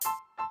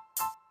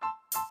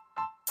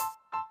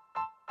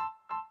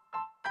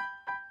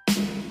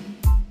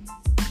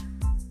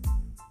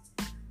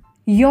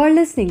You're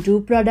listening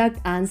to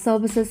Product and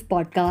Services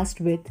Podcast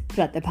with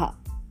Pratibha.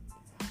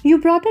 You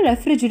brought a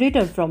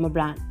refrigerator from a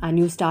brand and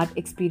you start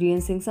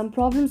experiencing some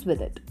problems with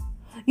it.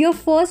 Your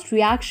first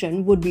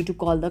reaction would be to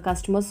call the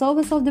customer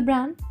service of the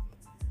brand.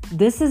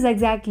 This is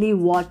exactly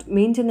what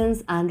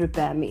maintenance and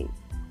repair mean.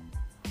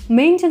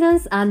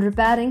 Maintenance and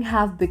repairing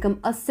have become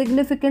a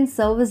significant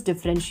service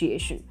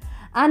differentiation,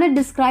 and it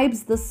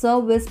describes the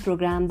service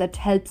program that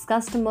helps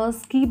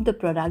customers keep the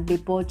product they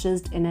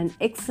purchased in an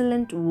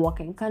excellent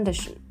working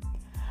condition.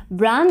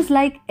 Brands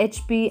like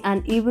HP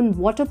and even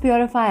water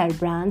purifier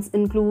brands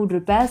include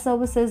repair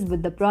services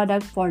with the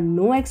product for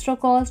no extra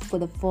cost for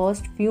the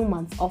first few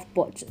months of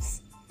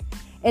purchase.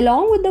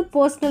 Along with the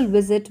personal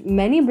visit,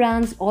 many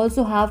brands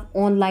also have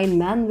online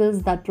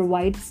manuals that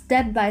provide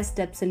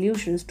step-by-step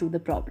solutions to the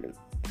problem.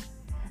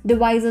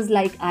 Devices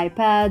like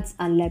iPads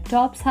and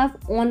laptops have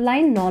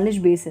online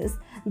knowledge bases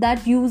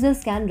that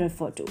users can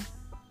refer to.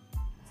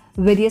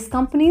 Various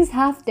companies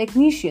have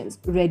technicians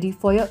ready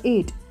for your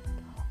aid.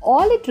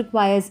 All it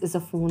requires is a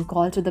phone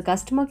call to the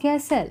customer care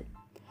cell.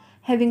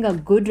 Having a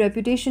good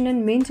reputation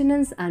in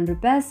maintenance and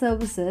repair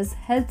services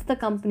helps the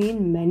company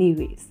in many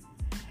ways.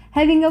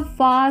 Having a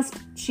fast,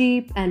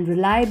 cheap, and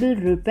reliable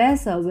repair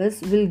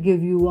service will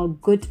give you a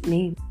good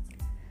name.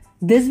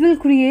 This will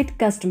create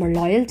customer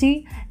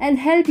loyalty and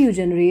help you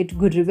generate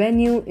good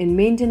revenue in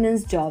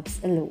maintenance jobs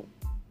alone.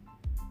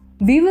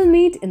 We will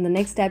meet in the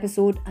next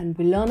episode and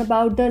we'll learn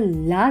about the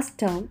last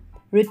term,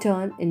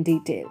 return, in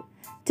detail.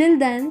 Till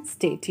then,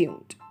 stay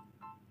tuned.